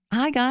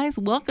guys.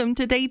 Welcome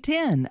to day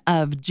 10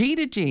 of G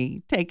to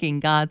G, taking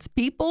God's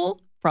people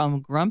from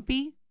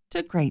grumpy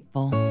to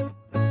grateful.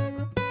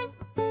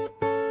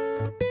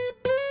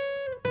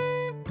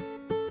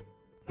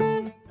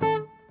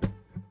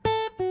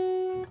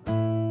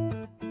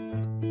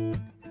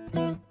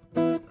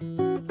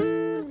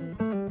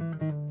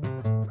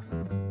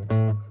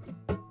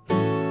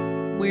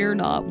 We're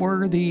not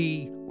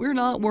worthy. We're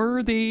not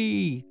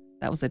worthy.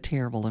 That was a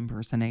terrible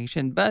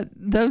impersonation, but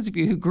those of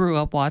you who grew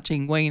up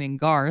watching Wayne and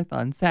Garth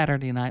on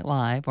Saturday Night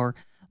Live are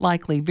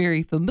likely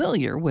very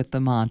familiar with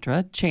the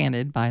mantra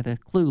chanted by the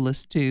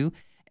Clueless Two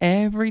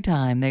every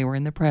time they were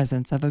in the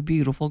presence of a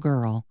beautiful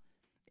girl.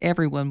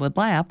 Everyone would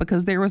laugh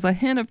because there was a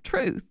hint of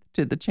truth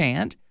to the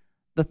chant.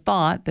 The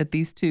thought that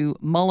these two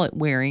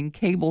mullet-wearing,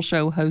 cable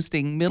show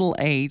hosting,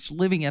 middle-aged,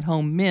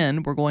 living-at-home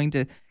men were going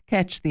to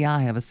catch the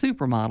eye of a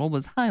supermodel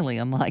was highly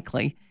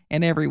unlikely,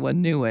 and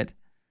everyone knew it.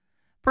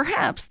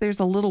 Perhaps there's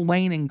a little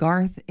Wayne and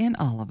Garth in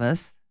all of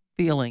us,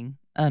 feeling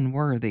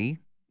unworthy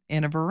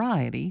in a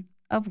variety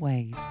of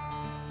ways.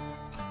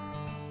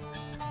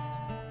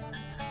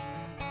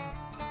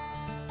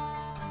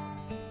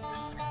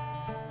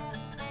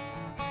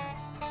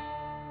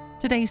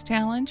 Today's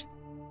challenge: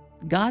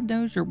 God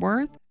knows your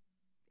worth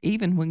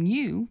even when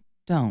you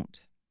don't.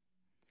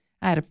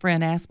 I had a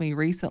friend ask me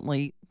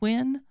recently,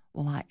 when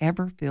will I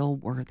ever feel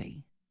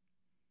worthy?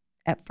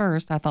 At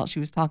first, I thought she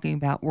was talking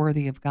about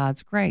worthy of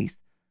God's grace.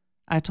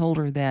 I told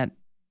her that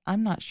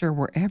I'm not sure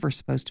we're ever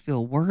supposed to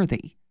feel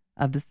worthy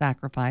of the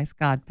sacrifice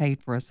God paid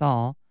for us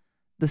all,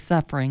 the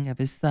suffering of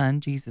his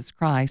Son, Jesus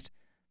Christ,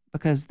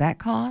 because that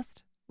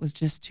cost was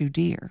just too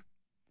dear.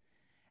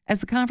 As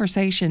the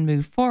conversation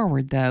moved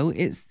forward, though,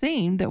 it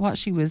seemed that what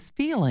she was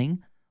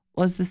feeling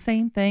was the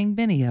same thing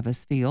many of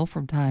us feel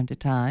from time to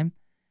time.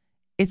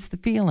 It's the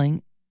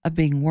feeling of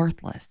being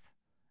worthless,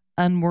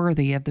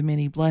 unworthy of the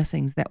many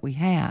blessings that we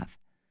have.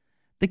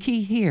 The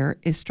key here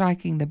is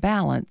striking the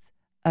balance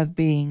of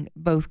being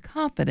both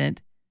confident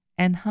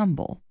and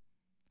humble,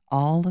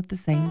 all at the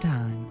same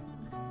time.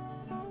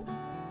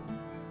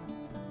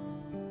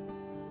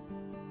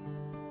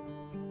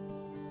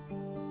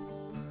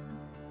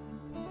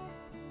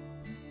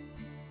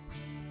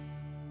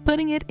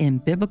 Putting it in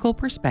biblical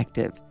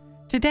perspective,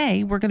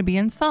 today we're going to be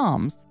in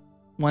Psalms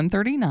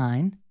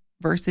 139,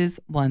 verses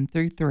 1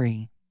 through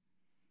 3.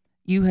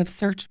 You have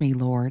searched me,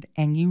 Lord,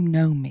 and you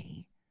know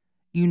me.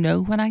 You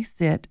know when I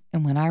sit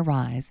and when I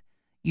rise.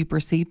 You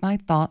perceive my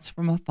thoughts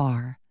from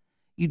afar.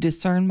 You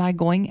discern my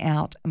going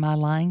out and my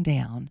lying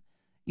down.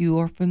 You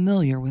are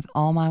familiar with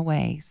all my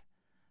ways.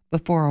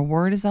 Before a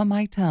word is on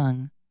my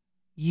tongue,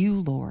 you,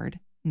 Lord,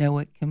 know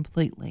it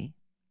completely.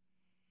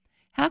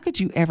 How could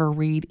you ever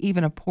read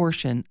even a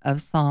portion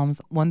of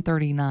Psalms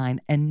 139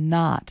 and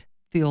not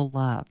feel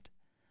loved?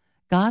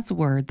 God's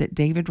word that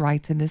David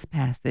writes in this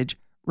passage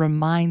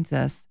reminds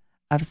us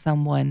of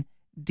someone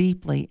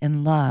deeply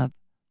in love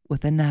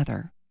with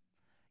another.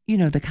 You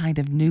know, the kind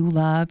of new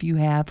love you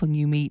have when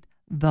you meet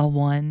the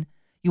one.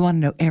 You want to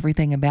know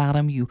everything about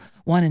them. You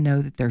want to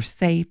know that they're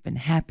safe and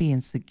happy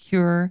and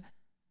secure.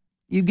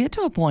 You get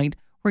to a point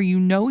where you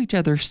know each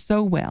other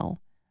so well,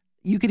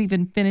 you could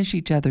even finish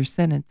each other's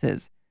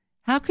sentences.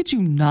 How could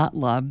you not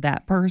love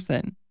that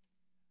person?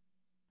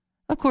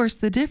 Of course,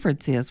 the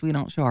difference is we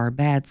don't show our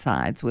bad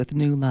sides with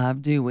new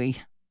love, do we?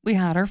 We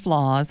hide our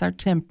flaws, our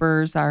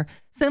tempers, our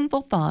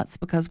sinful thoughts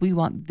because we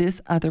want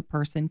this other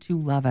person to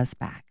love us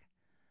back.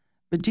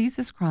 But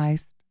Jesus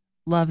Christ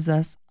loves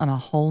us on a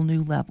whole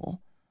new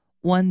level,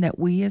 one that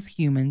we as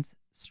humans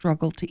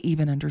struggle to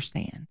even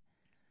understand.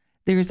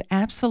 There is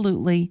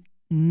absolutely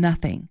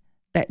nothing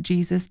that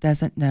Jesus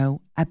doesn't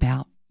know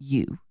about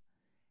you.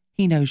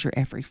 He knows your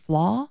every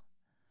flaw,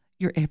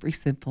 your every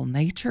sinful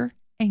nature,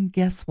 and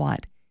guess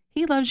what?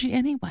 He loves you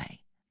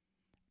anyway.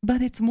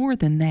 But it's more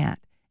than that.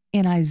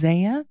 In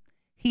Isaiah,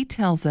 he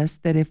tells us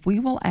that if we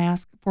will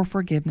ask for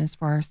forgiveness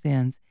for our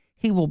sins,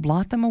 he will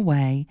blot them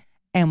away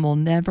and will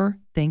never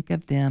think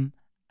of them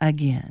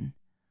again.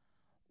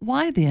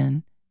 Why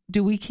then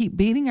do we keep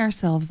beating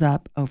ourselves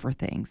up over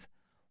things?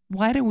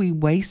 Why do we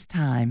waste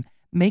time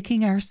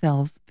making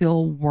ourselves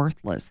feel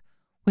worthless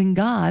when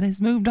God has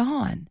moved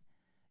on?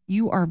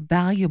 You are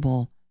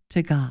valuable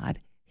to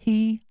God.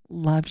 He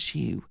loves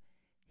you.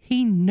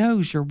 He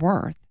knows your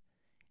worth,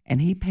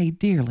 and he paid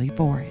dearly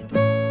for it.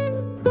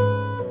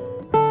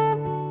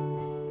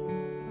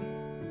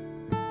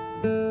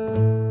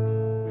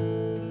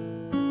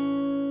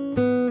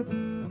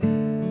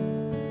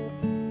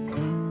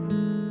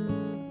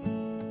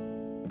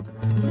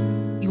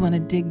 Want to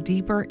dig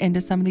deeper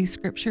into some of these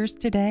scriptures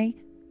today?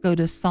 Go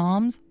to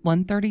Psalms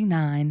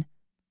 139,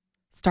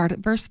 start at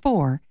verse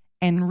 4,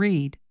 and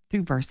read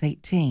through verse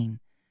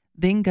 18.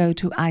 Then go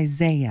to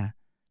Isaiah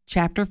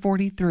chapter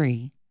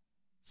 43,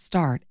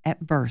 start at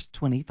verse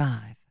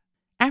 25.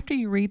 After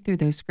you read through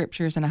those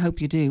scriptures, and I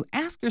hope you do,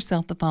 ask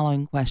yourself the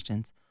following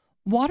questions.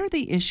 What are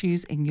the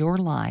issues in your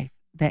life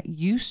that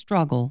you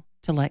struggle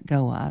to let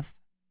go of?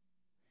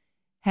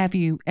 Have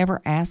you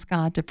ever asked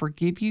God to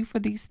forgive you for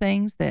these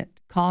things that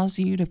cause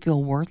you to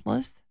feel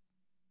worthless?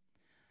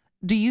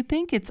 Do you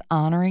think it's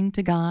honoring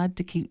to God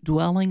to keep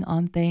dwelling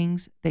on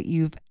things that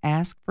you've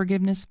asked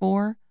forgiveness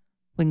for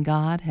when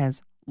God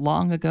has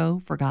long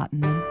ago forgotten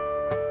them?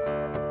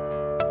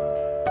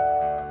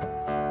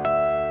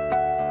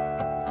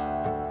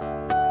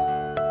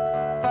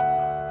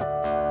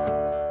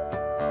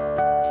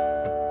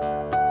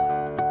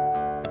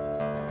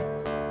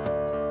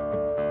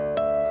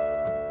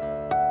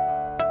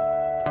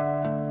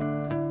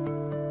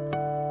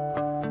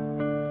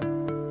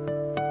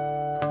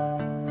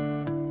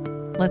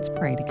 Let's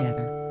pray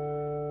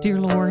together. Dear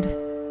Lord,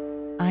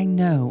 I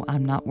know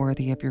I'm not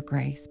worthy of your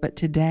grace, but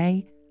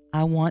today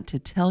I want to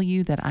tell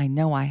you that I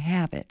know I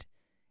have it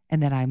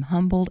and that I'm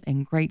humbled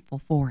and grateful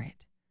for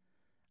it.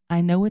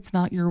 I know it's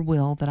not your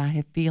will that I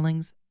have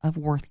feelings of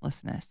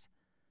worthlessness.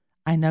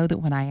 I know that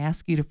when I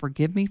ask you to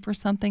forgive me for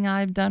something I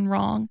have done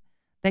wrong,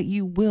 that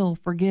you will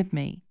forgive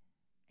me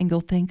and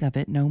you'll think of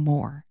it no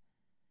more.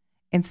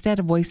 Instead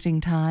of wasting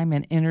time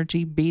and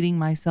energy beating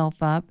myself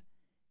up,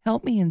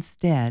 help me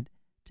instead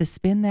to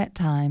spend that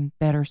time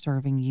better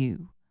serving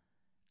you.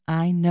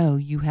 I know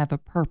you have a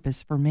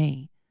purpose for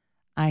me.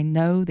 I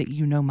know that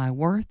you know my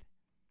worth,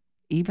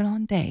 even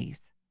on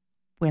days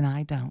when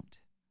I don't.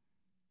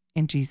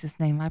 In Jesus'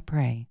 name I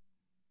pray.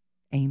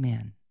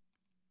 Amen.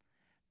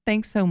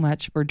 Thanks so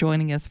much for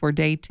joining us for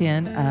day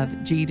 10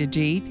 of G to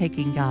G,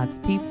 taking God's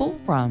people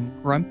from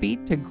grumpy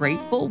to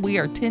grateful. We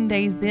are 10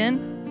 days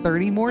in,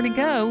 30 more to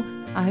go.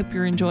 I hope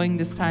you're enjoying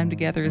this time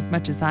together as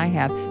much as I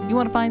have. You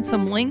want to find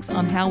some links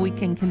on how we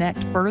can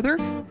connect further?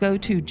 Go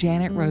to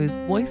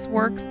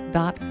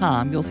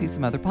JanetRoseVoiceWorks.com. You'll see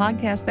some other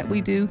podcasts that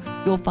we do.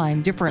 You'll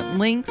find different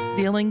links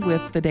dealing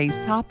with the day's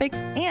topics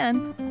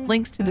and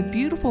links to the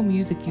beautiful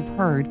music you've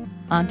heard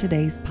on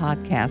today's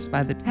podcast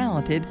by the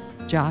talented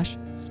Josh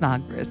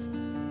Snodgrass.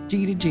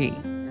 G to G.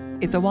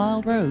 It's a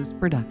Wild Rose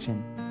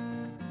production.